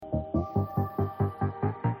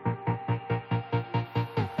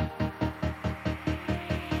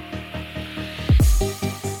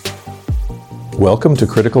Welcome to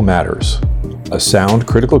Critical Matters, a sound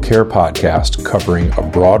critical care podcast covering a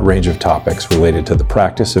broad range of topics related to the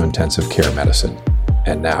practice of intensive care medicine.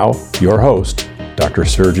 And now, your host, Dr.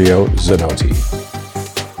 Sergio Zanotti.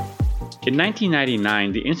 In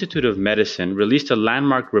 1999, the Institute of Medicine released a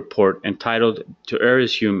landmark report entitled To Err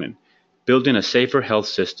is Human, Building a Safer Health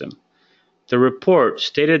System. The report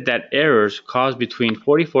stated that errors cause between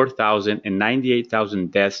 44,000 and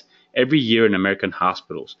 98,000 deaths every year in American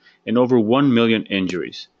hospitals and over 1 million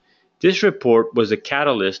injuries. This report was the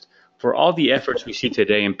catalyst for all the efforts we see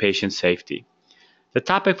today in patient safety. The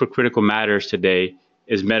topic for Critical Matters today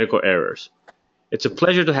is medical errors. It's a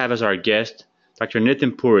pleasure to have as our guest Dr.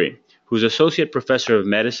 Nitin Puri, who's Associate Professor of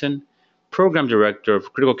Medicine, Program Director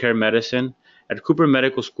of Critical Care Medicine at Cooper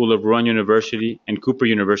Medical School of Rowan University and Cooper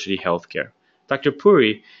University Healthcare. Dr.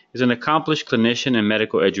 Puri is an accomplished clinician and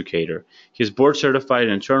medical educator. He is board certified in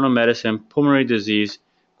internal medicine, pulmonary disease,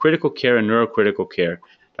 critical care, and neurocritical care.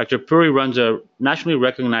 Dr. Puri runs a nationally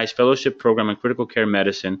recognized fellowship program in critical care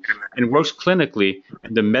medicine and works clinically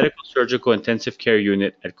in the medical surgical intensive care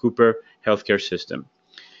unit at Cooper Healthcare System.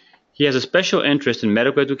 He has a special interest in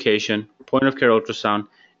medical education, point of care ultrasound,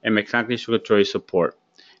 and mechanically circulatory support.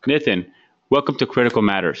 Nitin, welcome to Critical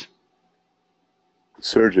Matters.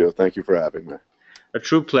 Sergio, thank you for having me. A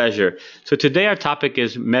true pleasure. So today our topic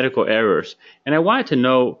is medical errors. And I wanted to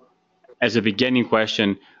know, as a beginning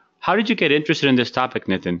question, how did you get interested in this topic,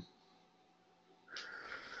 Nitin?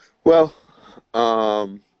 Well, I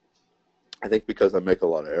think because I make a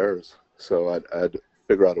lot of errors, so I'd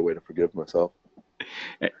figure out a way to forgive myself.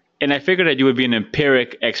 And I figured that you would be an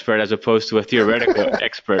empiric expert as opposed to a theoretical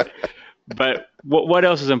expert. But what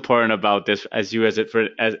else is important about this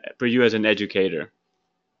for you as an educator?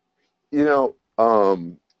 You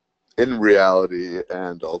know, in reality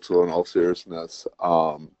and also in all seriousness,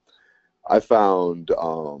 I found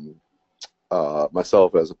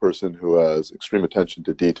myself as a person who has extreme attention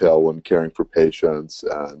to detail when caring for patients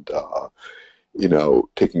and,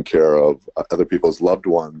 taking care of other people's loved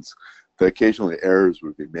ones, that occasionally errors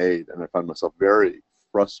would be made. And I found myself very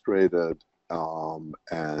frustrated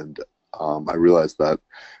and I realized that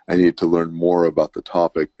I needed to learn more about the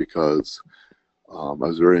topic because I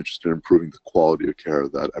was very interested in improving the quality of care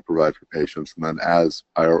that I provide for patients. And then as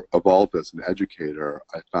I evolved as an educator,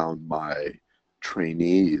 I found my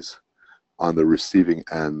trainees on the receiving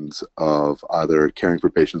ends of either caring for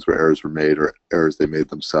patients where errors were made or errors they made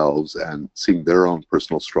themselves, and seeing their own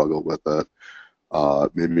personal struggle with it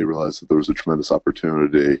made me realize that there was a tremendous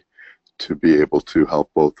opportunity to be able to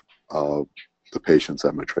help both the patients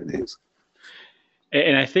and my trainees.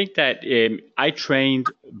 And I think that I trained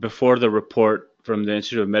before the report from the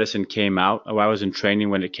Institute of Medicine came out. I was in training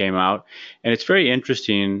when it came out. And it's very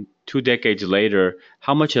interesting, 2 decades later,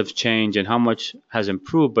 how much has changed and how much has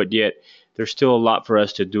improved, but yet there's still a lot for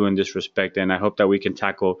us to do in this respect. And I hope that we can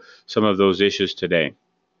tackle some of those issues today.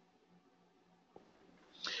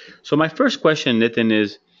 So my first question, Nitin,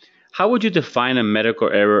 is how would you define a medical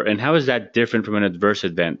error and how is that different from an adverse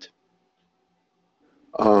event?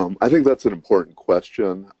 I think that's an important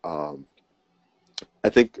question. I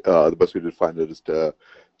think the best way to define it is to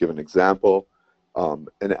give an example.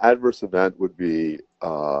 An adverse event would be,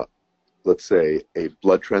 let's say, a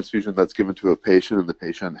blood transfusion that's given to a patient and the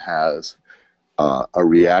patient has a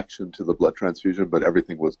reaction to the blood transfusion, but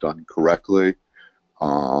everything was done correctly.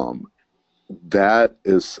 That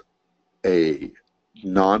is a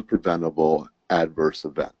non-preventable adverse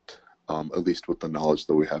event, at least with the knowledge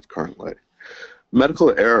that we have currently. Medical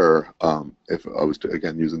error, if I was to,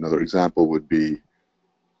 again, use another example, would be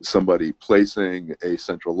somebody placing a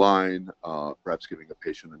central line, perhaps giving a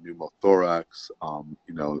patient a pneumothorax.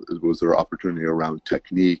 Was there opportunity around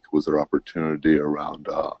technique? Was there opportunity around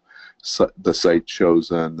the site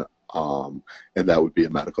chosen? And that would be a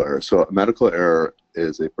medical error. So a medical error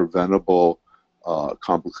is a preventable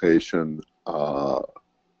complication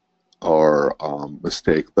or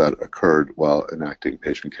mistake that occurred while enacting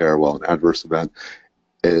patient care, while an adverse event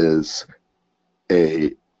is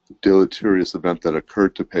a deleterious event that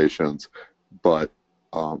occurred to patients, but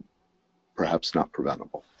perhaps not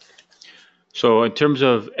preventable. So in terms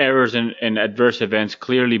of errors and adverse events,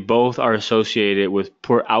 clearly both are associated with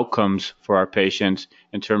poor outcomes for our patients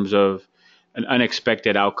in terms of an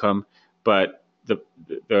unexpected outcome, but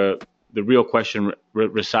the real question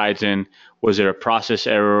resides in, was there a process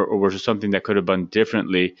error or was there something that could have been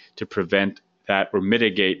differently to prevent that or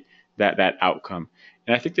mitigate that outcome?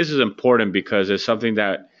 And I think this is important because it's something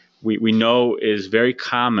that we know is very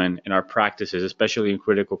common in our practices, especially in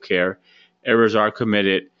critical care. Errors are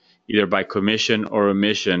committed either by commission or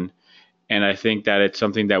omission. And I think that it's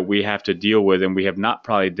something that we have to deal with, and we have not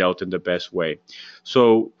probably dealt in the best way.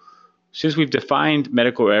 So since we've defined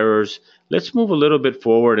medical errors, let's move a little bit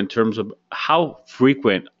forward in terms of how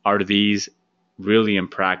frequent are these really in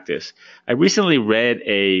practice. I recently read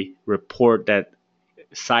a report that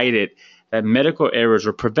cited that medical errors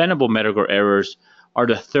or preventable medical errors are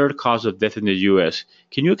the third cause of death in the U.S.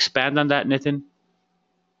 Can you expand on that, Nitin?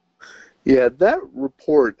 Yeah, that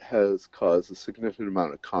report has caused a significant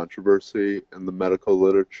amount of controversy in the medical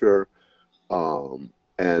literature.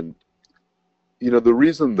 And, the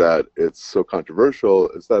reason that it's so controversial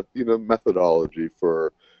is that, methodology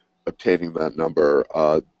for obtaining that number,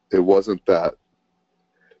 it wasn't that,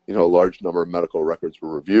 a large number of medical records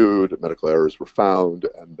were reviewed, medical errors were found,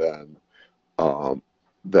 and then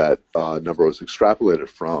that number was extrapolated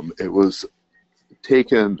from. It was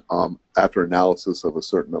taken after analysis of a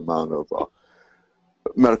certain amount of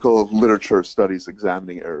medical literature studies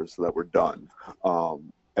examining errors that were done.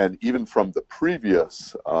 And even from the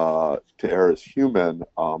previous to error is human,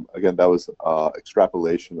 again, that was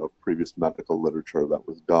extrapolation of previous medical literature that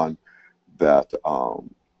was done that,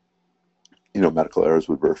 medical errors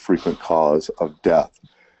would be a frequent cause of death.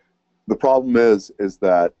 The problem is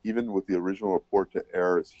that even with the original report to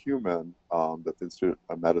err is human that the Institute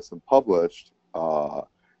of Medicine published,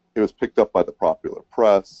 it was picked up by the popular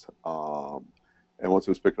press, and once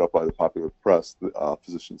it was picked up by the popular press, the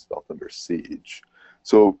physicians felt under siege.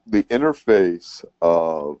 So the interface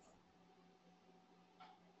of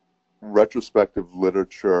retrospective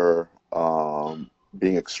literature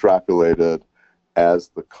being extrapolated as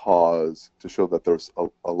the cause to show that there's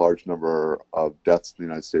a large number of deaths in the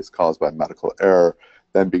United States caused by medical error,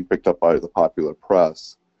 then being picked up by the popular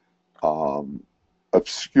press,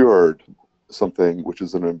 obscured something which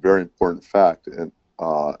is a very important fact in,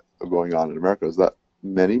 going on in America, is that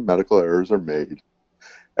many medical errors are made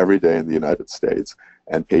every day in the United States,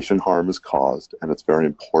 and patient harm is caused, and it's very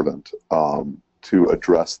important to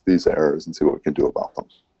address these errors and see what we can do about them.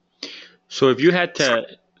 So if you had to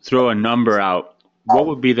throw a number out, what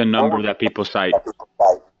would be the number that people cite?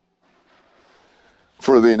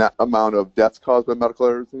 For the amount of deaths caused by medical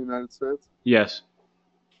errors in the United States? Yes.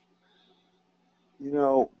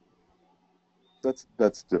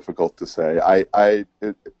 That's difficult to say.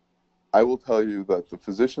 I will tell you that the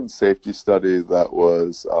physician safety study that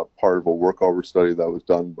was part of a workover study that was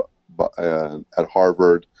done at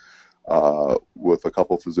Harvard with a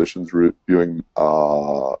couple of physicians reviewing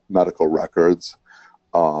medical records,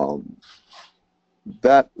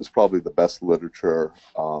 that is probably the best literature,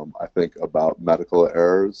 I think, about medical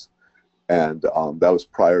errors. And that was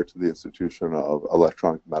prior to the institution of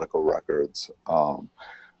electronic medical records. I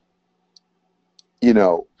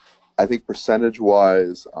think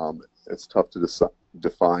percentage-wise, it's tough to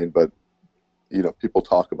define, but people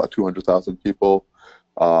talk about 200,000 people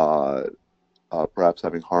perhaps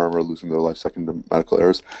having harm or losing their life second to medical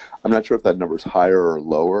errors. I'm not sure if that number is higher or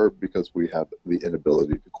lower because we have the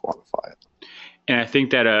inability to quantify it. And I think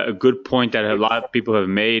that a good point that a lot of people have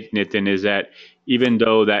made, Nitin, is that even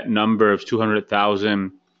though that number of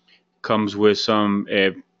 200,000 comes with some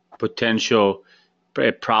potential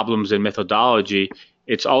problems in methodology,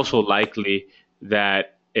 it's also likely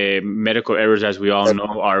that medical errors, as we all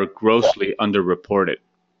know, are grossly underreported.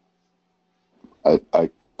 I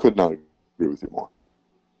could not agree with you more.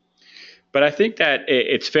 But I think that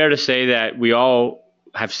it's fair to say that we all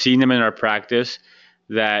have seen them in our practice,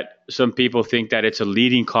 that some people think that it's a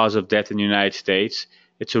leading cause of death in the United States.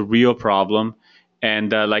 It's a real problem.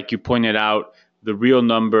 And like you pointed out, the real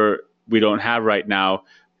number we don't have right now,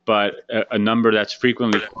 but a number that's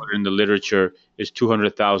frequently quoted in the literature is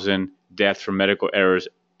 200,000 deaths from medical errors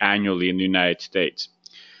annually in the United States.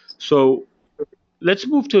 So let's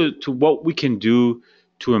move to what we can do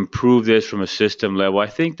to improve this from a system level. I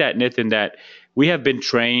think that, Nitin, that we have been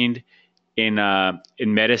trained in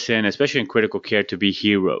medicine, especially in critical care, to be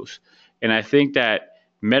heroes. And I think that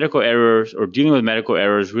medical errors or dealing with medical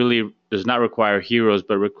errors really does not require heroes,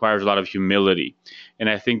 but requires a lot of humility. And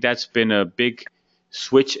I think that's been a big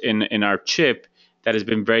switch in our chip that has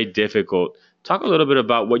been very difficult. Talk a little bit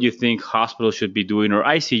about what you think hospitals should be doing, or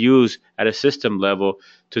ICUs at a system level,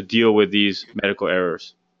 to deal with these medical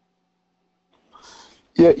errors.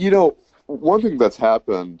 Yeah, one thing that's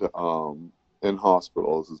happened in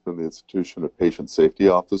hospitals has been the institution of patient safety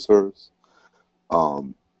officers,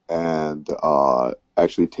 and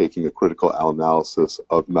actually taking a critical analysis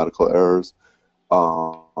of medical errors.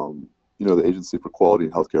 The Agency for Quality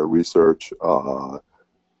in Healthcare Research,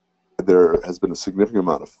 there has been a significant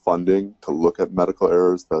amount of funding to look at medical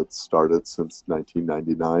errors that started since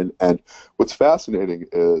 1999. And what's fascinating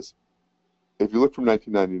is if you look from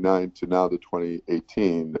 1999 to now to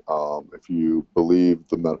 2018, if you believe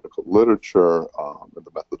the medical literature and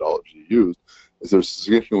the methodology used, is there's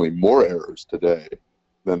significantly more errors today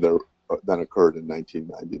than occurred in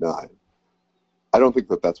 1999. I don't think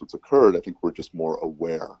that that's what's occurred. I think we're just more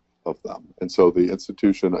aware of them. And so the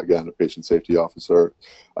institution, again, a patient safety officer,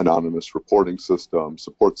 anonymous reporting system,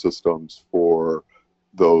 support systems for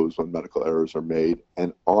those when medical errors are made,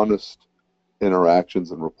 and honest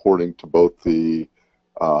interactions and reporting to both the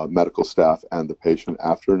medical staff and the patient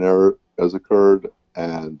after an error has occurred,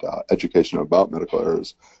 and education about medical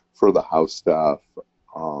errors for the house staff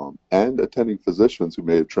and attending physicians who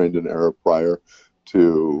may have trained an error prior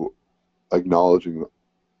to acknowledging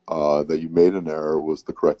that you made an error was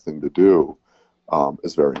the correct thing to do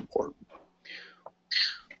is very important.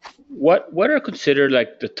 What are considered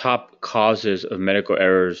like the top causes of medical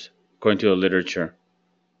errors according to the literature?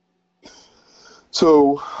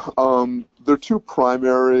 So there are two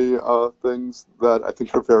primary things that I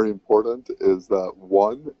think are very important. Is that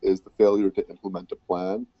one is the failure to implement a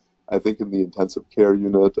plan. I think in the intensive care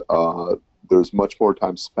unit, there's much more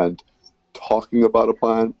time spent talking about a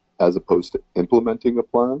plan as opposed to implementing a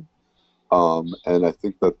plan. And I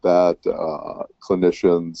think that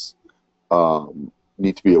clinicians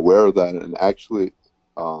need to be aware of that. And actually,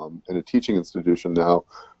 in a teaching institution now,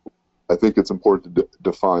 I think it's important to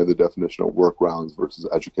define the definition of work rounds versus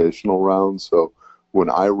educational rounds. So when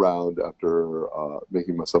I round after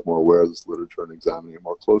making myself more aware of this literature and examining it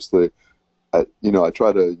more closely, I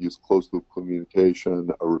try to use closed loop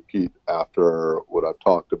communication, a repeat after what I've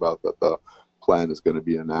talked about, that the plan is going to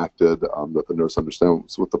be enacted, that the nurse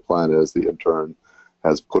understands what the plan is, the intern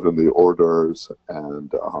has put in the orders,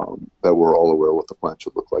 and that we're all aware what the plan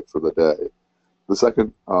should look like for the day. The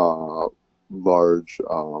second large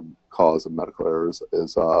cause of medical errors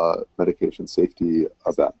is medication safety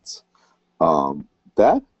events.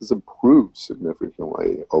 That has improved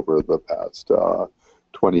significantly over the past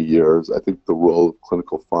 20 years. I think the role of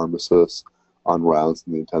clinical pharmacists on rounds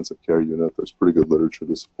in the intensive care unit, there's pretty good literature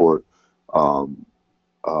to support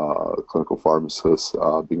clinical pharmacists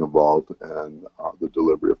being involved in the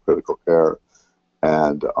delivery of critical care,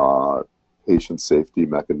 and patient safety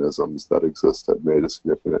mechanisms that exist have made a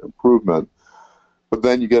significant improvement. But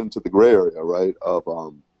then you get into the gray area, right, of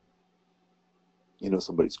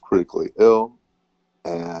somebody's critically ill,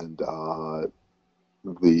 and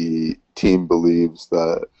the team believes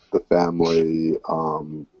that the family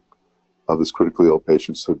of this critically ill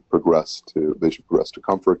patient should progress to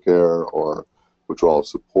comfort care or withdrawal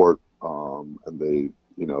support, and they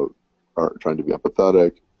are trying to be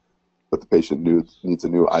empathetic, but the patient needs a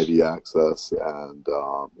new IV access, and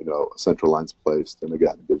a central line's placed, and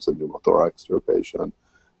again, it gives a pneumothorax to a patient.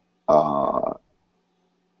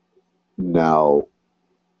 Now,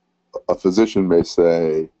 a physician may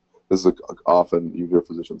say, this is often you hear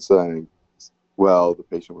physicians saying, well, the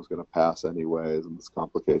patient was going to pass anyways, and this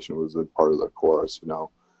complication was a part of their course,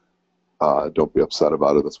 don't be upset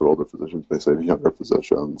about it. That's what older physicians may say to younger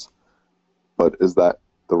physicians. But is that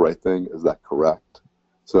the right thing? Is that correct?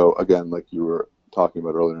 So again, like you were talking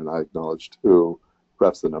about earlier, and I acknowledged too,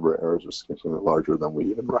 perhaps the number of errors are significantly larger than we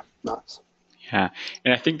even recognize. Yeah,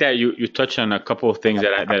 and I think that you touched on a couple of things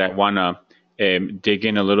that I want to dig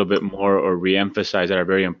in a little bit more or reemphasize that are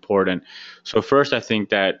very important. So first, I think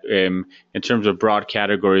that in terms of broad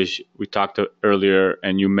categories, we talked earlier,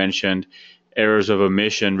 and you mentioned errors of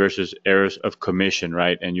omission versus errors of commission,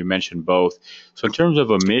 right? And you mentioned both. So in terms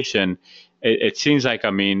of omission, it seems like,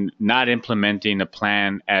 not implementing a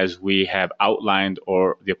plan as we have outlined,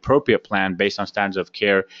 or the appropriate plan based on standards of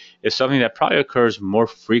care, is something that probably occurs more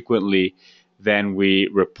frequently than we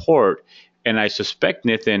report. And I suspect,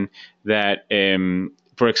 Nitin, that,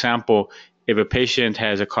 for example, if a patient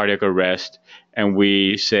has a cardiac arrest and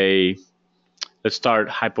we say, let's start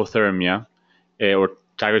hypothermia or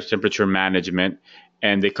target temperature management,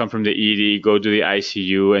 and they come from the ED, go to the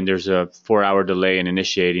ICU, and there's a 4-hour delay in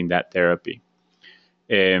initiating that therapy.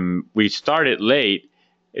 We start it late.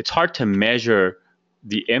 It's hard to measure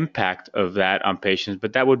the impact of that on patients,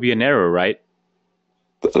 but that would be an error, right?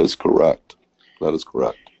 That is correct. That is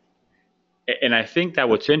correct. And I think that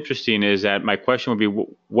what's interesting is that my question would be,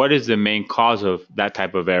 what is the main cause of that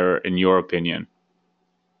type of error, in your opinion?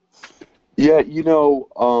 Yeah,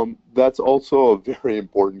 that's also a very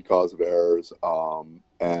important cause of errors,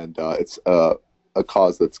 and it's a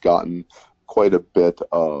cause that's gotten quite a bit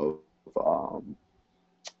of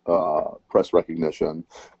press recognition,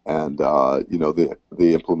 and the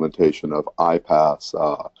implementation of IPASS,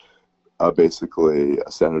 basically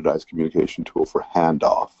a standardized communication tool for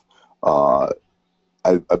handoff.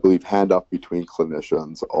 I believe handoff between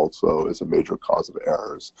clinicians also is a major cause of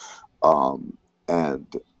errors. And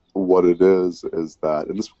what it is that,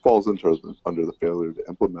 and this falls under the failure to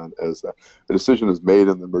implement, is that a decision is made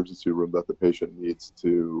in the emergency room that the patient needs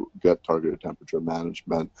to get targeted temperature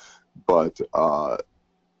management, but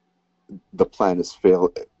the plan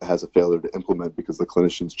has a failure to implement because the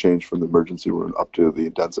clinicians changed from the emergency room up to the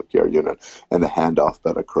intensive care unit, and the handoff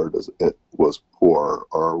that occurred was poor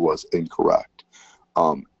or was incorrect.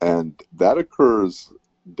 And that occurs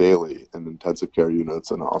daily in intensive care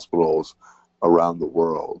units and hospitals around the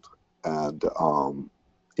world. And,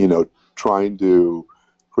 trying to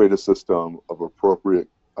create a system of appropriate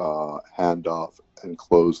handoff and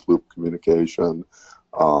closed loop communication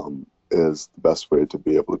is the best way to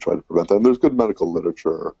be able to try to prevent that. And there's good medical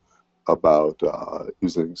literature about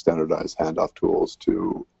using standardized handoff tools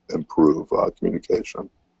to improve communication.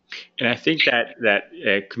 And I think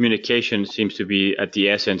that communication seems to be at the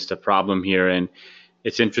essence the problem here. And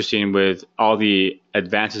it's interesting, with all the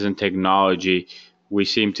advances in technology, we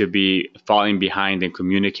seem to be falling behind in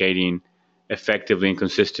communicating effectively and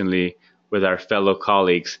consistently with our fellow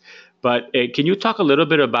colleagues. But can you talk a little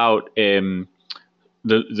bit about the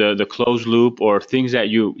closed loop, or things that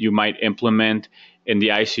you might implement in the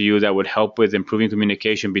ICU that would help with improving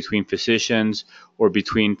communication between physicians, or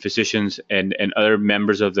between physicians and other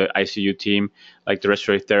members of the ICU team, like the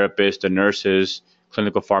respiratory therapists, the nurses,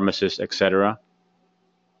 clinical pharmacists, etc.?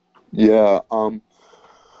 Yeah.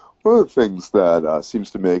 One of the things that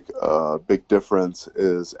seems to make a big difference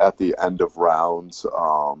is at the end of rounds,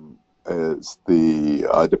 is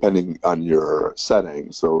the depending on your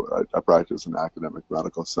setting. So I practice in an academic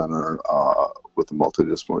medical center with a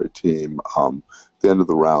multidisciplinary team. At the end of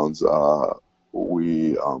the rounds,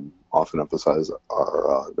 we often emphasize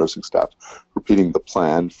our nursing staff repeating the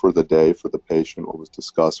plan for the day for the patient, what was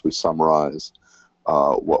discussed. We summarize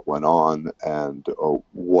what went on and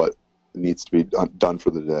what needs to be done for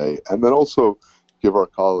the day, and then also give our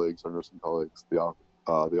nursing colleagues, the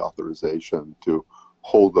authorization to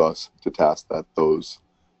hold us to task that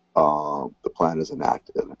the plan is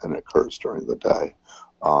enacted and occurs during the day.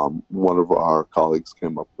 One of our colleagues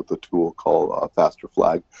came up with a tool called Faster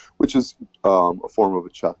Flag, which is a form of a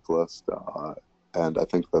checklist, and I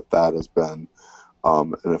think that has been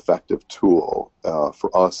an effective tool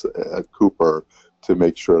for us at Cooper to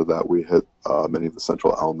make sure that we hit many of the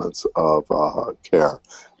central elements of care.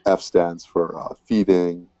 F stands for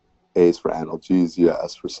feeding, A is for analgesia,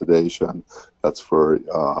 S for sedation. That's for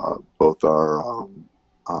both our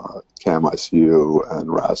CAM ICU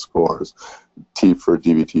and RAS scores. T for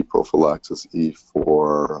DVT prophylaxis, E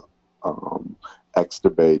for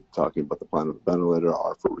extubate, talking about the plan of the ventilator,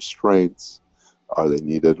 R for restraints. Are they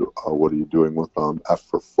needed? What are you doing with them? F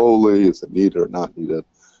for Foley, is it needed or not needed?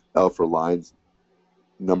 L for lines,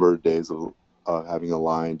 number of days of having a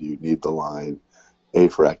line, do you need the line? A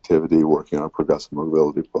for activity, working on a progressive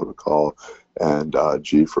mobility protocol, and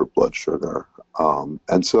G for blood sugar.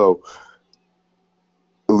 And so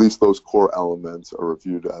at least those core elements are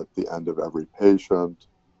reviewed at the end of every patient,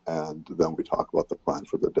 and then we talk about the plan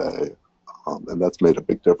for the day. And that's made a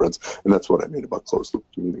big difference. And that's what I mean about closed loop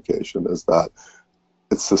communication, is that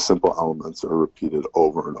it's the simple elements that are repeated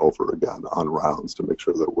over and over again on rounds to make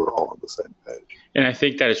sure that we're all on the same page. And I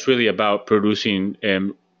think that it's really about producing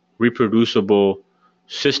reproducible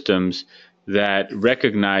systems that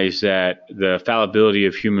recognize that the fallibility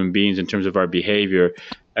of human beings in terms of our behavior.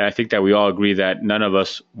 I think that we all agree that none of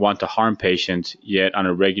us want to harm patients, yet on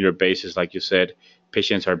a regular basis, like you said,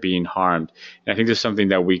 patients are being harmed. And I think this is something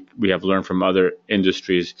that we have learned from other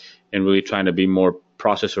industries, and really trying to be more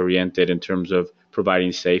process oriented in terms of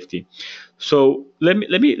providing safety. So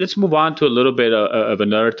let's move on to a little bit of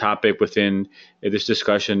another topic within this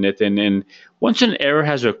discussion, Nitin. And once an error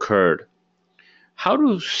has occurred, how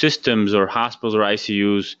do systems or hospitals or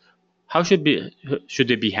ICUs, how should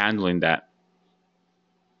they be handling that?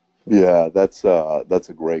 Yeah, that's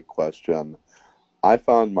a great question. I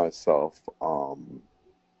found myself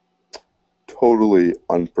totally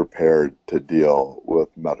unprepared to deal with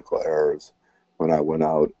medical errors when I went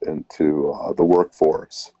out into the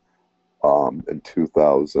workforce in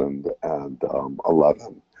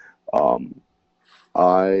 2011.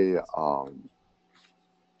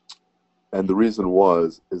 And the reason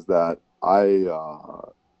is that I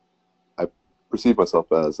perceive myself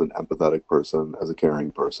as an empathetic person, as a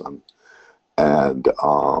caring person. And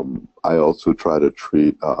I also try to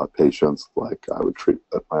treat patients like I would treat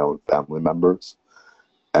my own family members.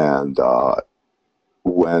 And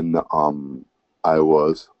when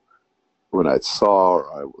I saw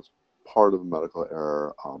or I was part of a medical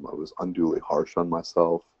error, I was unduly harsh on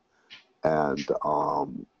myself. and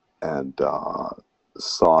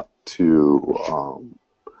sought to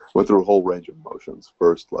went through a whole range of emotions.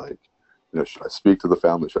 First, like, should I speak to the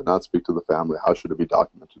family? Should I not speak to the family? How should it be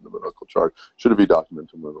documented in the medical chart? Should it be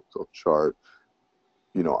documented in the medical chart?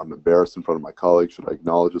 I'm embarrassed in front of my colleagues. Should I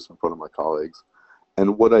acknowledge this in front of my colleagues?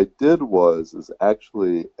 And what I did is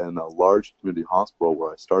actually in a large community hospital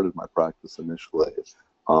where I started my practice initially,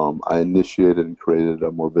 I initiated and created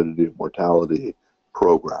a morbidity and mortality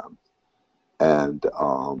program. And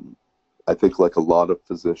I think, like a lot of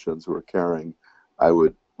physicians who are caring, I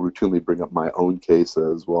would routinely bring up my own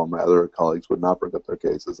cases while my other colleagues would not bring up their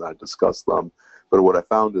cases, and I'd discuss them. But what I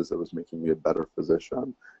found is it was making me a better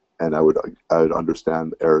physician, and I would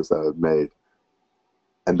understand the errors that I had made,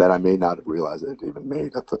 and that I may not have realized I had even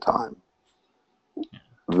made at the time.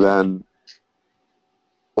 Then,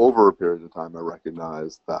 over a period of time, I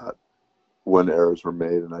recognized that when errors were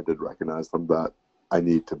made, and I did recognize them, that I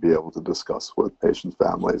need to be able to discuss with patients'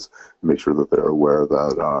 families and make sure that they're aware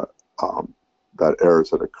that that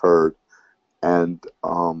errors had occurred. And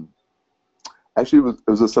actually, it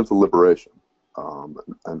was a sense of liberation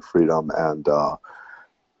and freedom. And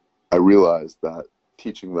I realized that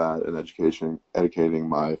teaching that and educating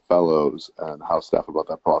my fellows and house staff about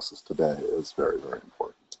that process today is very, very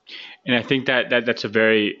important. And I think that's a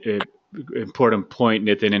very important point,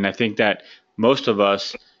 Nitin. And I think that most of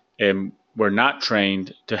us were not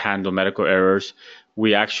trained to handle medical errors.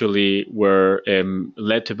 We actually were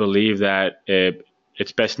led to believe that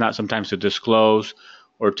it's best not sometimes to disclose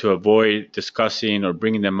or to avoid discussing or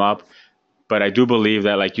bringing them up. But I do believe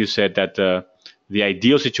that, like you said, that the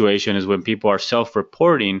ideal situation is when people are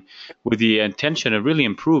self-reporting with the intention of really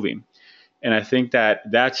improving. And I think that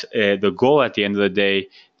that's the goal at the end of the day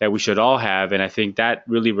that we should all have. And I think that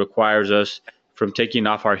really requires us from taking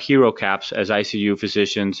off our hero caps as ICU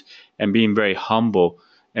physicians and being very humble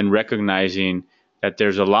and recognizing that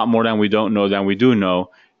there's a lot more than we don't know than we do know,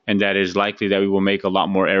 and that is likely that we will make a lot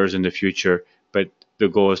more errors in the future, but the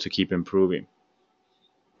goal is to keep improving.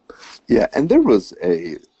 Yeah, and there's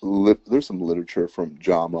some literature from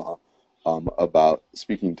JAMA about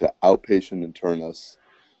speaking to outpatient internists,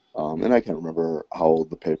 and I can't remember how old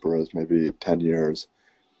the paper is, maybe 10 years,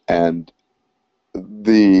 and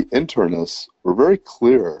the internists were very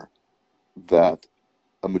clear that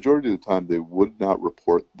a majority of the time they would not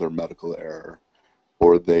report their medical error,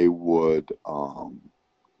 or they would,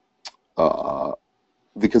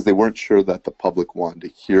 because they weren't sure that the public wanted to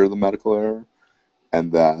hear the medical error,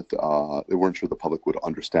 and that they weren't sure the public would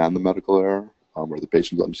understand the medical error, or the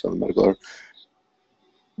patients understand the medical error.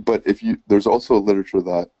 But there's also literature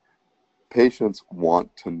that patients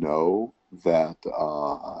want to know that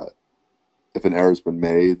if an error has been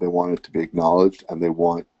made, they want it to be acknowledged, and they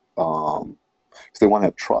want to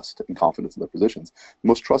have trust and confidence in their physicians. The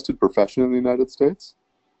most trusted profession in the United States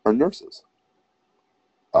are nurses.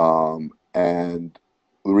 And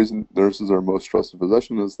the reason nurses are most trusted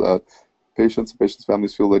physician is that patients and patients'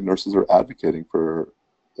 families feel like nurses are advocating for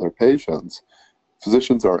their patients.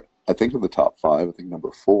 Physicians are, I think, in the top 5, I think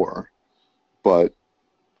number 4, but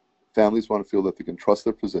families want to feel that they can trust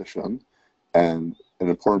their physician, and an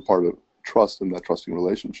important part of trust in that trusting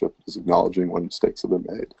relationship is acknowledging when mistakes have been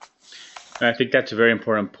made. I think that's a very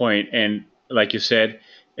important point. And like you said,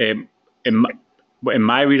 in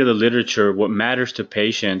my read of the literature, what matters to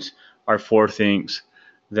patients are 4 things.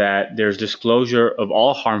 That there's disclosure of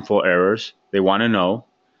all harmful errors, they want to know.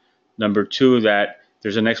 Number 2, that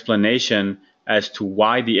there's an explanation as to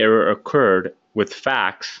why the error occurred with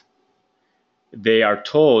facts. They are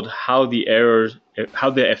told how the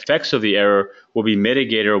effects of the error will be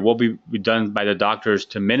mitigated or will be done by the doctors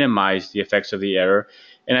to minimize the effects of the error.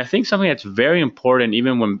 And I think something that's very important,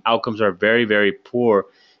 even when outcomes are very, very poor,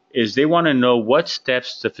 is they want to know what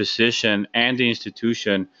steps the physician and the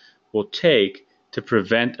institution will take to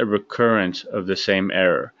prevent a recurrence of the same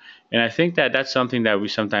error. And I think that that's something that we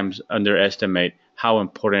sometimes underestimate, how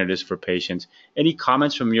important it is for patients. Any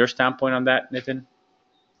comments from your standpoint on that, Nitin?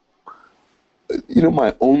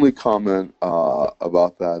 My only comment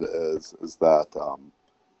about that is that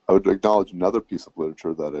I would acknowledge another piece of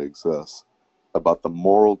literature that exists about the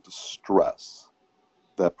moral distress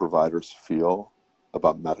that providers feel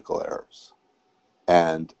about medical errors.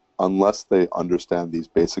 And unless they understand these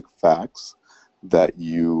basic facts that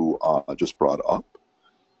you just brought up,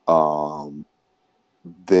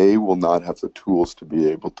 they will not have the tools to be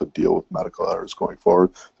able to deal with medical errors going forward.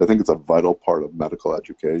 So I think it's a vital part of medical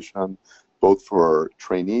education, both for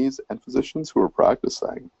trainees and physicians who are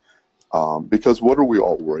practicing. Because what are we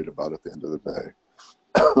all worried about at the end of the day?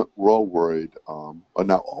 We're all worried,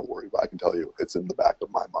 not all worried, but I can tell you it's in the back of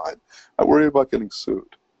my mind. I worry about getting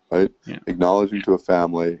sued. right? Yeah. Acknowledging to a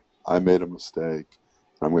family, I made a mistake,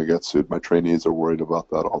 I'm going to get sued. My trainees are worried about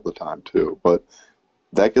that all the time too. But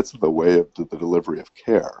that gets in the way of the delivery of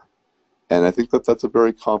care. And I think that that's a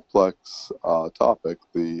very complex topic,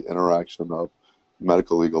 the interaction of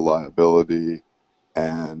medical legal liability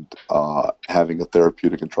and having a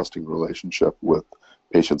therapeutic and trusting relationship with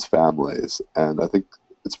patients' families. And I think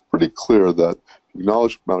it's pretty clear that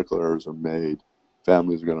acknowledged medical errors are made,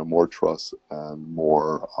 families are going to have more trust and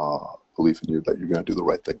more belief in you that you're going to do the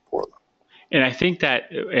right thing for them. And I think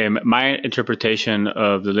that my interpretation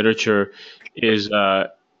of the literature is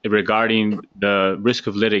regarding the risk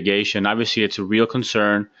of litigation. Obviously, it's a real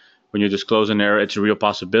concern when you disclose an error. It's a real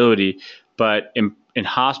possibility. But in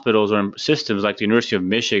hospitals or in systems like the University of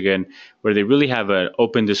Michigan, where they really have an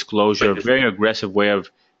open disclosure, very aggressive way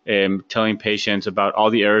of telling patients about all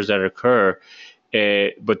the errors that occur,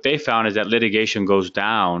 what they found is that litigation goes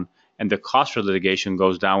down, and the cost for litigation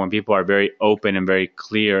goes down when people are very open and very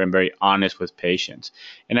clear and very honest with patients.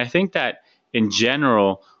 And I think that in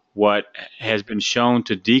general, what has been shown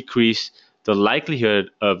to decrease the likelihood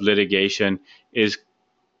of litigation is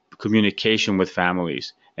communication with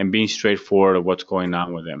families and being straightforward of what's going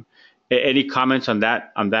on with them. Any comments on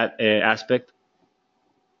that aspect?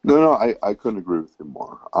 No, I couldn't agree with you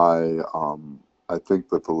more. I think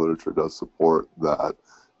that the literature does support that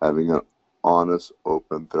having an honest,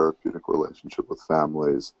 open, therapeutic relationship with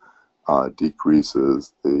families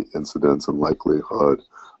decreases the incidence and likelihood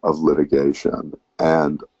of litigation.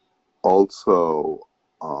 And also,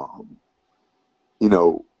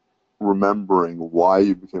 remembering why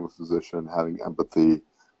you became a physician, having empathy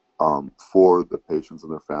for the patients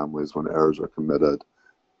and their families when errors are committed,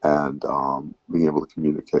 and being able to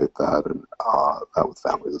communicate that and that with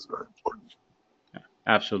families is very important.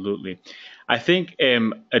 Absolutely. I think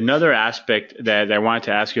another aspect that I wanted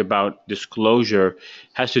to ask you about disclosure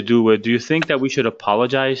has to do with, do you think that we should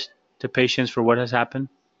apologize to patients for what has happened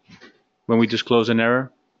when we disclose an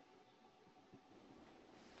error?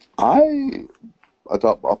 I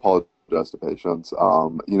apologize to patients.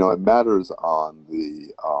 It matters on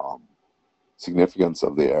the significance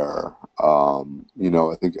of the error.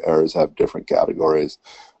 I think errors have different categories.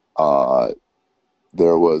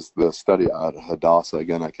 There was the study at Hadassah.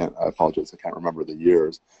 Again, I apologize, I can't remember the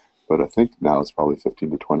years, but I think now it's probably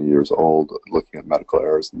 15 to 20 years old, looking at medical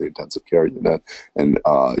errors in the intensive care unit and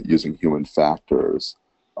using human factors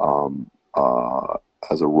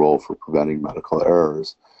as a role for preventing medical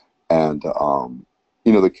errors. And,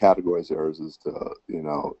 the categories of errors is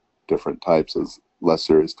different types, as less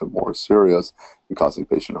serious to more serious, and causing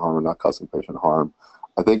patient harm or not causing patient harm.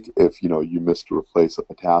 I think if, you miss to replace a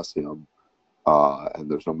potassium, and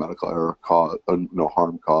there's no medical error caused, no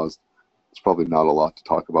harm caused, it's probably not a lot to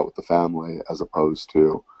talk about with the family, as opposed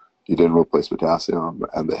to you didn't replace potassium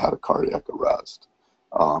and they had a cardiac arrest.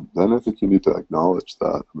 Then I think you need to acknowledge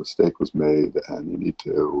that a mistake was made, and you need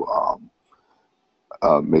to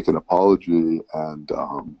make an apology, and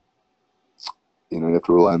you have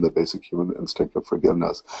to rely on the basic human instinct of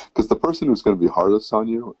forgiveness, because the person who's going to be hardest on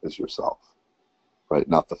you is yourself, right?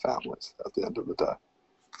 Not the families at the end of the day.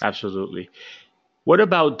 Absolutely. What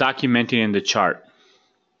about documenting in the chart?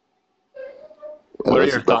 What are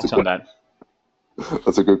your thoughts on that?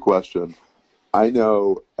 That's a good question. I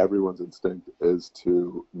know everyone's instinct is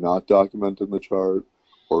to not document in the chart,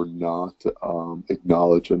 or not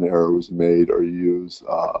acknowledge an error was made, or use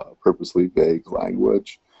purposely vague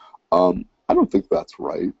language. I don't think that's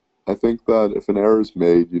right. I think that if an error is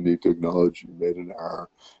made, you need to acknowledge you made an error.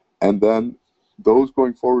 And then those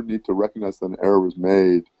going forward need to recognize that an error was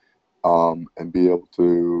made, and be able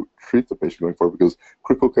to treat the patient going forward, because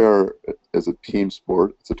critical care is a team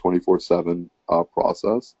sport. It's a 24/7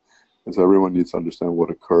 process. And so everyone needs to understand what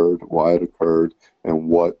occurred, why it occurred,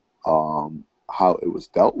 and how it was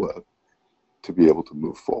dealt with, to be able to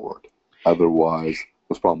move forward. Otherwise,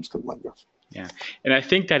 those problems can linger. Yeah. And I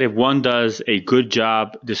think that if one does a good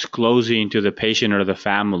job disclosing to the patient or the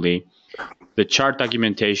family, the chart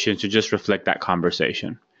documentation should just reflect that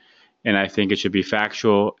conversation. And I think it should be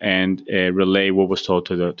factual and relay what was told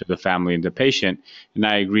to the family and the patient. And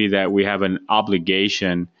I agree that we have an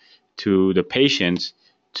obligation to the patients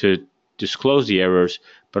to disclose the errors,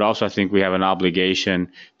 but also I think we have an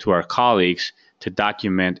obligation to our colleagues to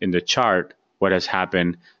document in the chart what has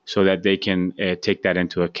happened, so that they can take that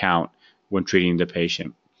into account when treating the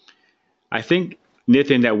patient. I think,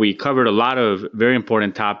 Nitin, that we covered a lot of very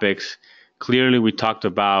important topics. Clearly, we talked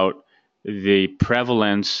about the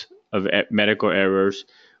prevalence of medical errors.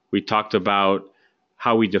 We talked about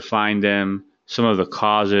how we define them, some of the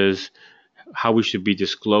causes, how we should be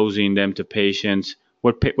disclosing them to patients,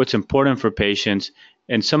 what's important for patients,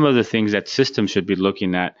 and some of the things that systems should be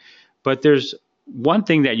looking at. But there's one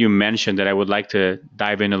thing that you mentioned that I would like to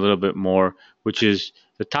dive in a little bit more, which is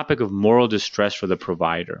the topic of moral distress for the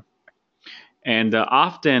provider. And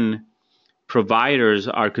often providers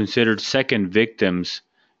are considered second victims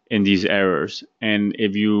in these errors. And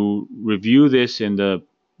if you review this in the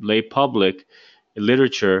lay public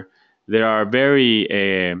literature, there are very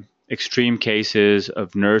extreme cases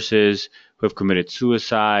of nurses who have committed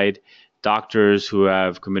suicide, doctors who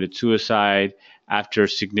have committed suicide after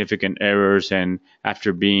significant errors and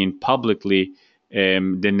after being publicly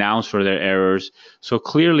denounced for their errors. So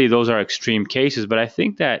clearly those are extreme cases, but I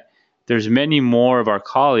think that there's many more of our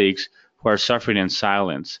colleagues who are suffering in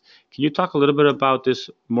silence. Can you talk a little bit about this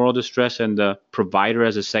moral distress and the provider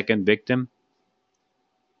as a second victim?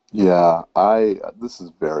 Yeah, this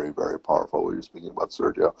is very, very powerful what you're speaking about,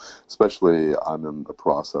 Sergio. Especially, I'm in the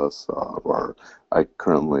process where I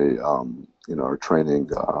currently, are training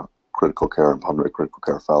critical care and pulmonary critical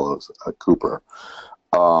care fellows at Cooper.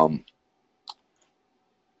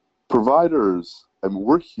 Providers, I mean,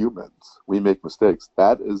 we're humans. We make mistakes.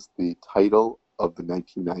 That is the title of the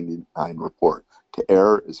 1999 report. To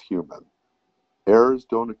err is human. Errors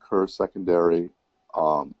don't occur secondary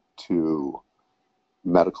to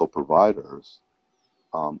medical providers.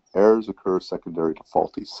 Errors occur secondary to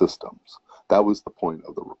faulty systems. That was the point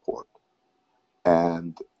of the report.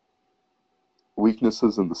 And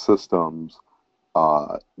weaknesses in the systems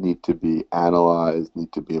need to be analyzed,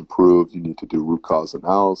 need to be improved. You need to do root cause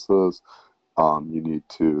analysis. You need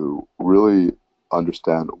to really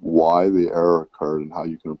understand why the error occurred and how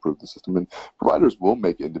you can improve the system. And providers will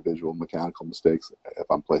make individual mechanical mistakes if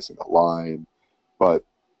I'm placing a line, but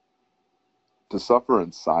to suffer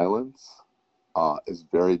in silence is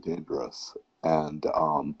very dangerous. And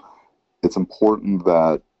it's important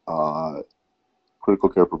that critical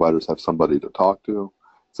care providers have somebody to talk to.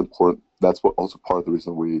 It's important. That's what also part of the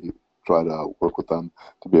reason we try to work with them,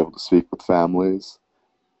 to be able to speak with families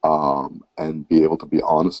and be able to be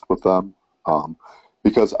honest with them.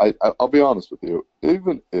 Because I'll be honest with you,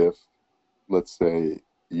 even if, let's say,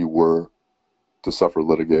 you were to suffer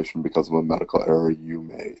litigation because of a medical error you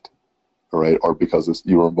made, all right, or because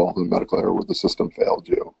you were involved in a medical error where the system failed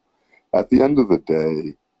you, at the end of the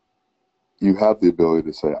day, you have the ability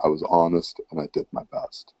to say, I was honest and I did my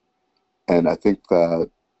best. And I think that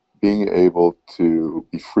being able to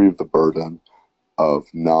be free of the burden of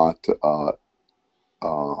not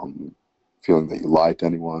feeling that you lied to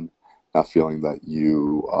anyone, not feeling that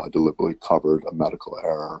you deliberately covered a medical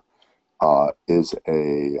error, is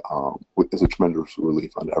a tremendous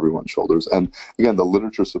relief on everyone's shoulders. And again, the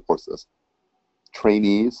literature supports this.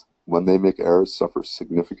 Trainees, when they make errors, suffer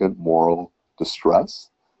significant moral distress,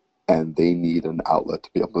 and they need an outlet to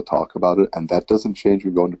be able to talk about it. And that doesn't change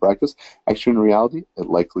when you go into practice. Actually, in reality, it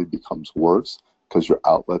likely becomes worse because your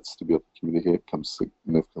outlets to be able to communicate becomes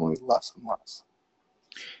significantly less and less.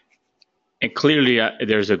 And clearly,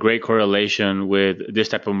 there's a great correlation with this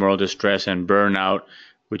type of moral distress and burnout,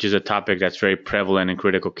 which is a topic that's very prevalent in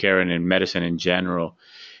critical care and in medicine in general.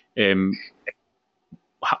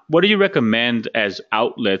 What do you recommend as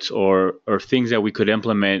outlets or things that we could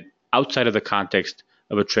implement outside of the context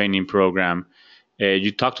of a training program?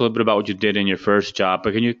 You talked a little bit about what you did in your first job,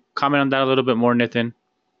 but can you comment on that a little bit more, Nitin?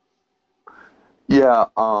 Yeah.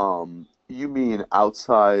 You mean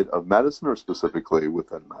outside of medicine or specifically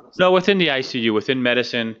within medicine? No, within the ICU, within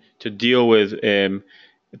medicine, to deal with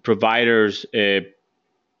providers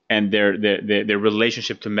and their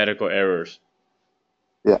relationship to medical errors.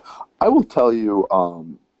 Yeah, I will tell you,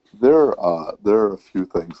 there are a few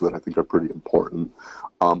things that I think are pretty important.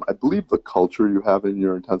 I believe the culture you have in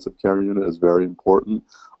your intensive care unit is very important.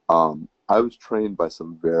 I was trained by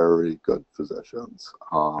some very good physicians.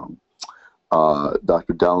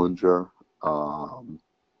 Dr. Dellinger,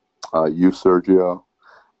 you, Sergio,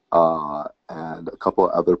 and a couple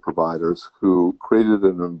of other providers who created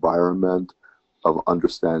an environment of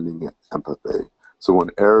understanding and empathy. So when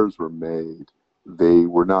errors were made, they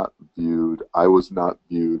were not viewed, I was not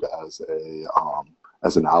viewed as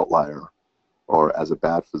an outlier or as a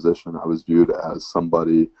bad physician. I was viewed as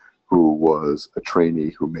somebody who was a trainee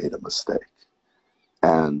who made a mistake.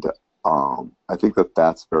 And I think that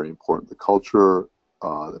that's very important. The culture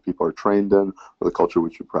that people are trained in, or the culture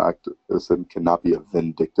which you practice in, cannot be a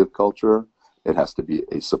vindictive culture. It has to be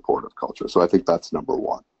a supportive culture. So I think that's number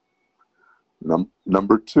one.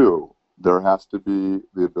 Number two, there has to be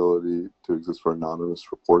the ability to exist for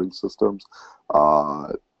anonymous reporting systems,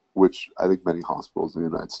 which I think many hospitals in the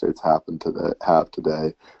United States have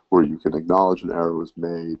today, where you can acknowledge an error was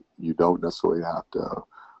made. You don't necessarily have to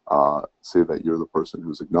say that you're the person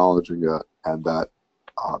who's acknowledging it, and that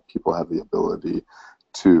people have the ability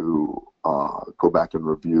to go back and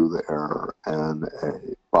review the error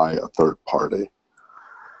by a third party.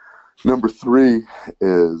 Number 3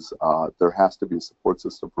 is there has to be a support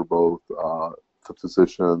system for both the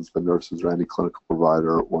physicians, the nurses, or any clinical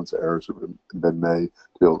provider once errors have been made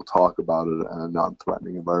to be able to talk about it in a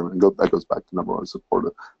non-threatening environment. And that goes back to number 1,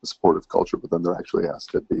 supportive culture, but then there actually has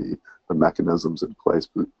to be the mechanisms in place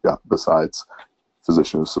besides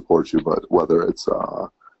physician who supports you, but whether it's the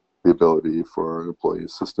ability for an employee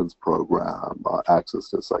assistance program, access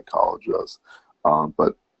to psychologists,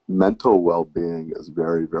 but mental well-being is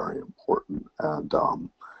very, very important, and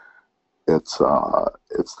it's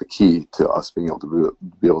the key to us being able to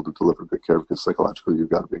be able to deliver good care, because psychologically you've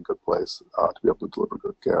got to be in a good place to be able to deliver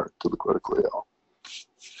good care to the critically ill.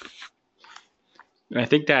 I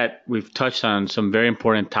think that we've touched on some very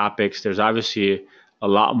important topics. There's obviously a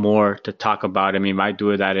lot more to talk about. I mean, we might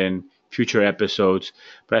do that in future episodes,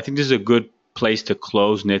 but I think this is a good place to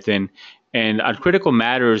close, Nitin. And on Critical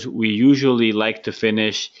Matters, we usually like to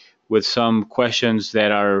finish with some questions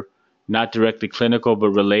that are not directly clinical, but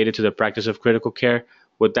related to the practice of critical care.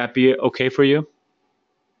 Would that be okay for you?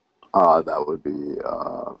 That would be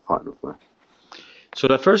fine with me. So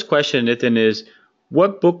the first question, Nitin, is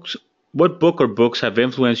what book or books have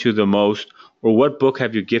influenced you the most, or what book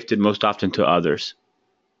have you gifted most often to others?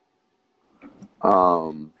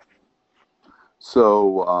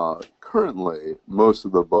 Currently, most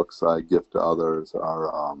of the books I gift to others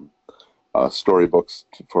are storybooks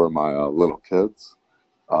for my little kids.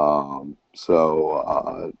 I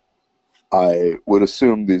would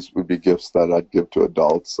assume these would be gifts that I'd give to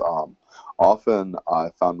adults. Often I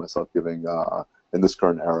found myself giving, in this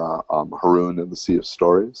current era, Haroun and the Sea of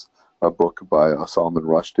Stories, a book by Salman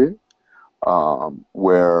Rushdie,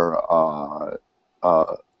 where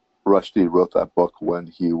Rushdie wrote that book when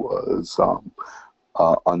he was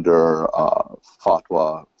under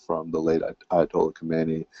fatwa from the late Ayatollah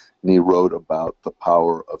Khomeini, and he wrote about the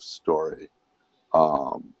power of story.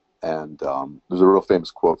 There's a real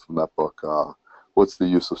famous quote from that book, what's the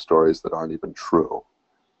use of stories that aren't even true?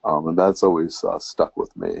 And that's always stuck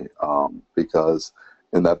with me, because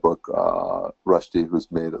in that book, Rushdie,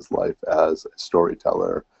 who's made his life as a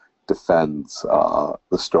storyteller, defends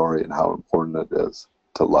the story and how important it is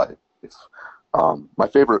to life. My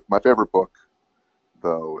favorite book,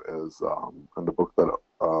 though, is, and the book that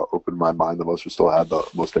opened my mind the most, or still had the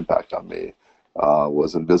most impact on me,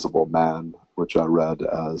 was Invisible Man, which I read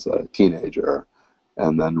as a teenager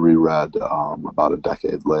and then reread about a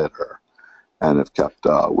decade later, and have kept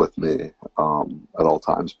with me at all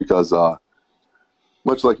times, because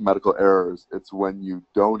much like medical errors, it's when you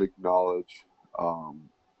don't acknowledge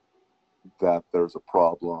that there's a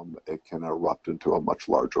problem, it can erupt into a much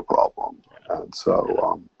larger problem. And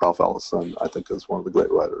so Ralph Ellison, I think, is one of the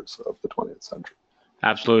great writers of the 20th century.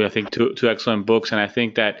 Absolutely. I think two excellent books. And I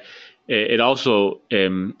think that it also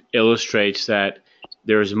illustrates that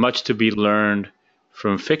there is much to be learned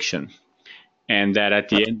from fiction, and that at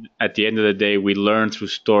the end of the day, we learn through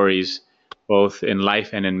stories, both in life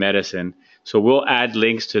and in medicine. So we'll add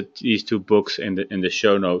links to these 2 books in the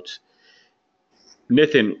show notes.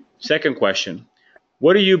 Nitin, second question.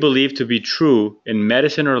 What do you believe to be true in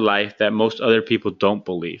medicine or life that most other people don't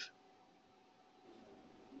believe?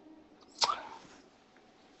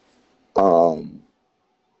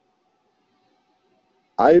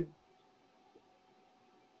 I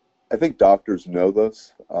think doctors know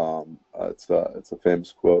this. It's a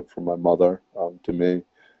famous quote from my mother to me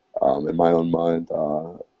in my own mind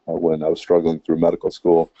when I was struggling through medical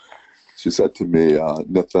school. She said to me,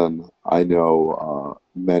 Nitin, I know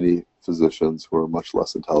many physicians who are much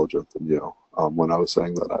less intelligent than you. When I was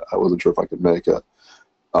saying that, I wasn't sure if I could make it.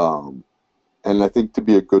 And I think to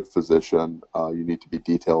be a good physician, you need to be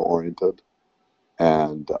detail-oriented,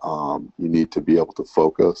 and you need to be able to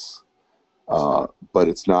focus. But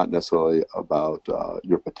it's not necessarily about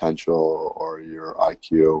your potential or your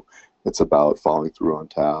IQ. It's about following through on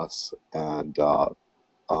tasks, and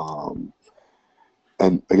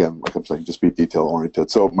again, like I'm saying, just be detail-oriented.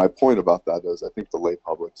 So my point about that is I think the lay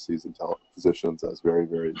public sees physicians as very,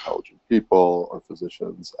 very intelligent people, or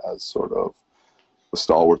physicians as sort of the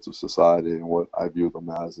stalwarts of society, and what I view them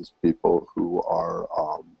as is people who are,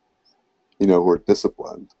 who are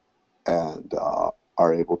disciplined and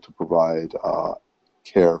are able to provide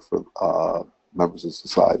care for members of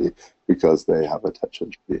society because they have attention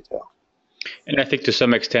to detail. And I think to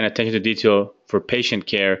some extent, attention to detail for patient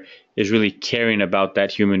care is really caring about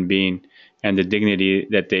that human being and the dignity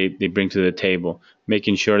that they bring to the table,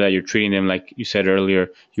 making sure that you're treating them like you said earlier,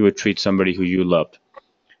 you would treat somebody who you loved.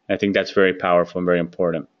 I think that's very powerful and very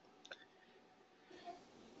important.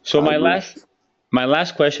 So my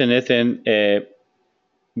last question, Nitin,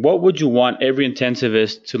 what would you want every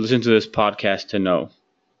intensivist to listen to this podcast to know?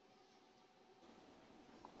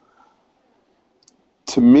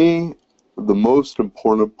 To me, the most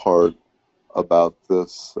important part about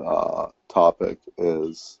this topic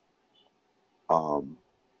is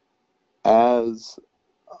as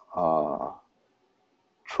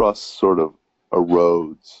trust sort of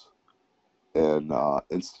erodes in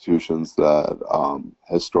institutions that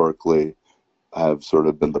historically have sort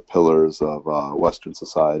of been the pillars of Western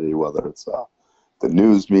society, whether it's the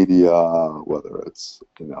news media, whether it's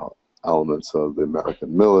elements of the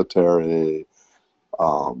American military.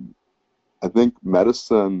 I think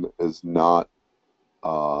medicine is not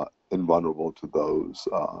invulnerable to those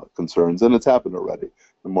concerns, and it's happened already.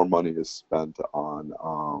 The more money is spent on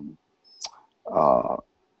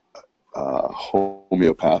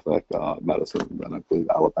homeopathic medicine than I believe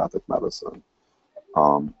allopathic medicine.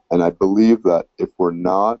 And I believe that if we're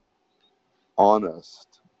not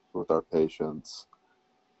honest with our patients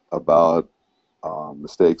about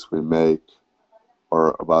mistakes we make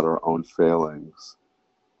or about our own failings,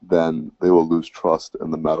 then they will lose trust in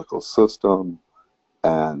the medical system,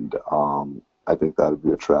 and I think that would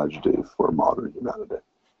be a tragedy for modern humanity.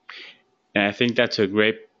 And I think that's a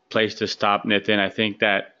great place to stop, Nitin. I think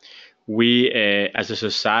that we, as a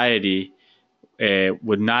society,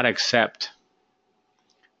 would not accept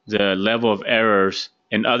the level of errors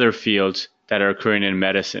in other fields that are occurring in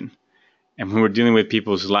medicine. And when we're dealing with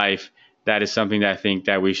people's life, that is something that I think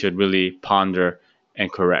that we should really ponder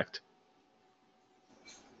and correct.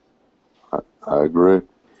 I agree.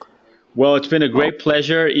 Well, it's been a great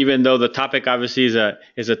pleasure, even though the topic obviously is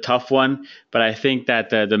a tough one. But I think that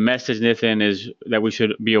the message, Nitin, is that we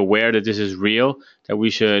should be aware that this is real, that we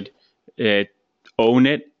should own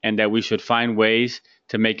it, and that we should find ways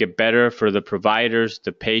to make it better for the providers,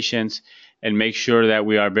 the patients, and make sure that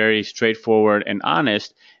we are very straightforward and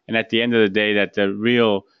honest. And at the end of the day, that the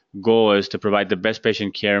real goal is to provide the best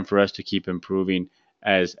patient care and for us to keep improving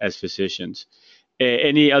as physicians.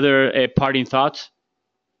 Any other parting thoughts?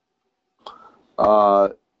 I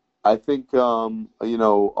think, a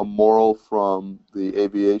moral from the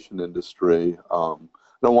aviation industry. I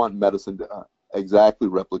don't want medicine to exactly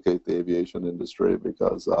replicate the aviation industry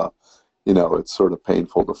because, it's sort of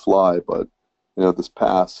painful to fly. But, this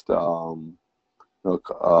past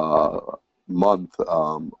month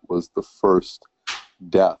was the first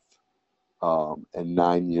death in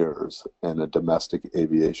 9 years in a domestic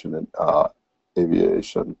aviation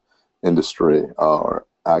industry or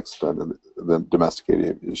accident in the domestic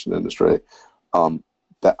aviation industry.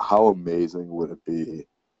 That how amazing would it be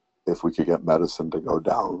if we could get medicine to go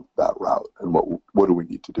down that route? And what do we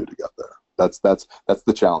need to do to get there? That's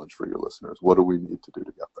the challenge for your listeners. What do we need to do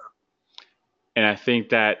to get there? And I think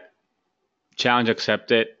that challenge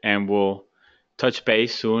accepted, and we'll touch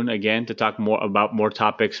base soon again to talk more about more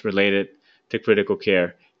topics related to critical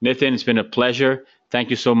care. Nitin, it's been a pleasure. Thank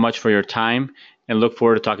you so much for your time, and look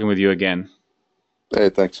forward to talking with you again. Hey,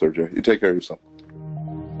 thanks, Sergio. You take care of yourself.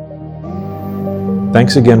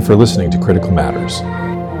 Thanks again for listening to Critical Matters.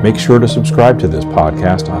 Make sure to subscribe to this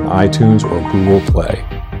podcast on iTunes or Google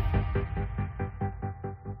Play.